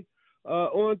way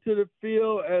onto the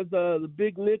field as the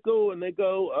big nickel, and they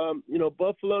go,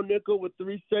 Buffalo nickel with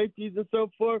 3 safeties and so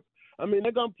forth. I mean,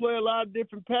 they're going to play a lot of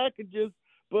different packages,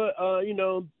 but,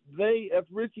 if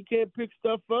Richie can't pick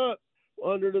stuff up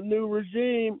under the new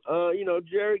regime,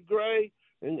 Jerry Gray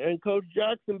and Coach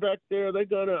Jackson back there, they're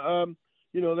going to,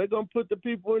 they're going to put the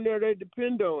people in there they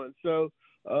depend on. So,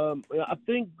 I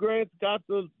think Grant's got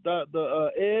the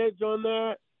edge on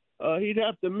that. He'd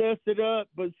have to mess it up,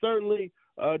 but certainly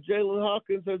Jalen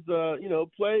Hawkins has,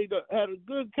 had a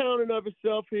good counting of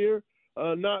himself here.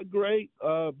 Not great,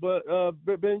 but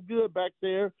been good back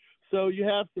there. So you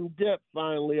have some depth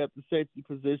finally at the safety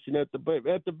position at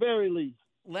the very least.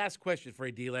 Last question for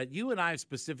you, D-Led. You and I have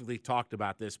specifically talked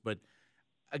about this, but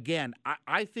again,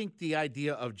 I think the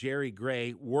idea of Jerry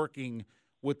Gray working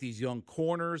with these young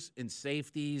corners and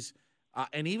safeties,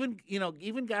 and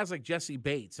even guys like Jesse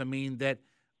Bates. I mean, that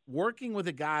working with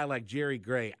a guy like Jerry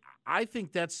Gray, I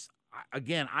think it's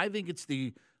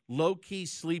the low-key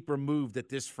sleeper move that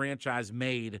this franchise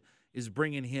made is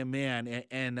bringing him in.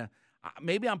 And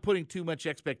maybe I'm putting too much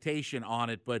expectation on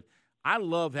it, but I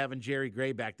love having Jerry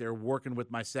Gray back there working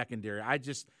with my secondary.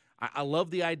 I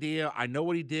love the idea. I know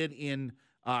what he did in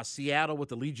Seattle with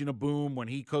the Legion of Boom when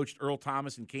he coached Earl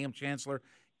Thomas and Cam Chancellor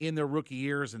in their rookie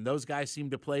years, and those guys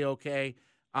seem to play okay.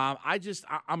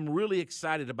 I'm really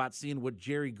excited about seeing what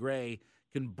Jerry Gray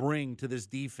can bring to this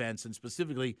defense, and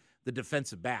specifically the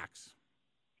defensive backs.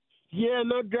 Yeah,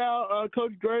 no doubt.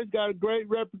 Coach Gray's got a great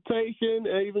reputation,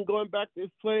 even going back to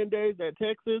his playing days at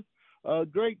Texas.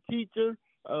 Great teacher,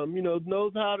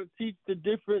 knows how to teach the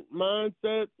different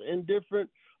mindsets and different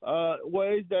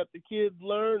ways that the kids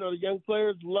learn or the young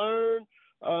players learn.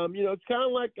 It's kind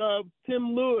of like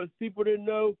Tim Lewis. People didn't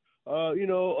know,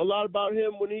 a lot about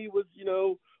him when he was,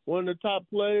 one of the top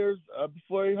players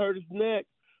before he hurt his neck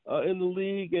in the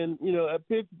league and, at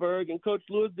Pittsburgh. And Coach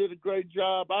Lewis did a great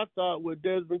job, I thought, with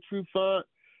Desmond Trufant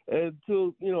and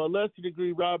to, a lesser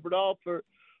degree, Robert Alford.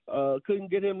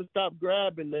 Couldn't get him to stop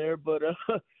grabbing there, but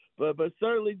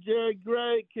certainly Jerry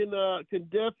Gray can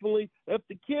definitely, if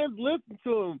the kids listen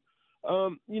to him,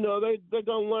 they're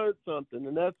gonna learn something,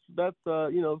 and that's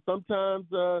sometimes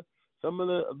some of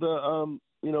the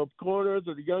corners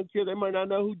or the young kids, they might not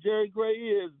know who Jerry Gray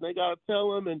is, and they gotta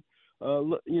tell them, and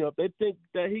if they think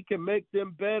that he can make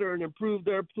them better and improve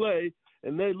their play,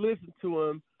 and they listen to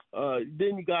him,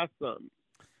 then you got something.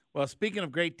 Well, speaking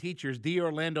of great teachers, D.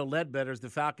 Orlando Ledbetter is the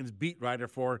Falcons beat writer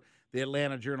for the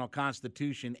Atlanta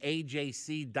Journal-Constitution.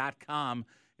 AJC.com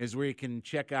is where you can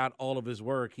check out all of his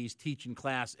work. He's teaching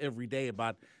class every day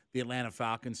about the Atlanta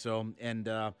Falcons. So,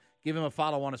 give him a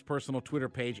follow on his personal Twitter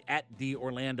page at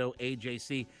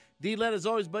DOrlandoAJC. D-Led, as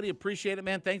always, buddy, appreciate it,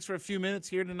 man. Thanks for a few minutes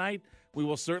here tonight. We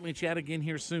will certainly chat again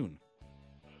here soon.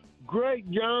 Great,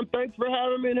 John. Thanks for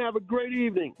having me, and have a great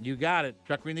evening. You got it.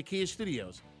 Chuckery in the Kia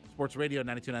Studios. Sports Radio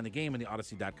 92.9 The Game and the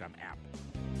Odyssey.com app.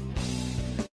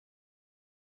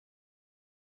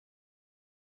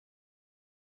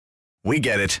 We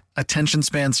get it. Attention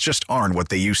spans just aren't what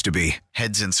they used to be.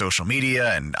 Heads in social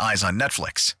media and eyes on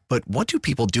Netflix. But what do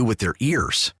people do with their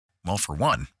ears? Well, for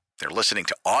one, they're listening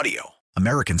to audio.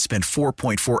 Americans spend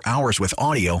 4.4 hours with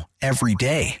audio every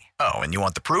day. Oh, and you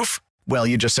want the proof? Well,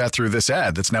 you just sat through this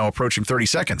ad that's now approaching 30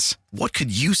 seconds. What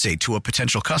could you say to a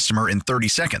potential customer in 30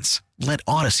 seconds? Let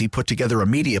Odyssey put together a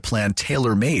media plan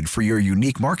tailor-made for your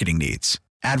unique marketing needs.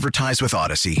 Advertise with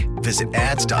Odyssey. Visit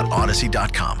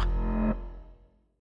ads.odyssey.com.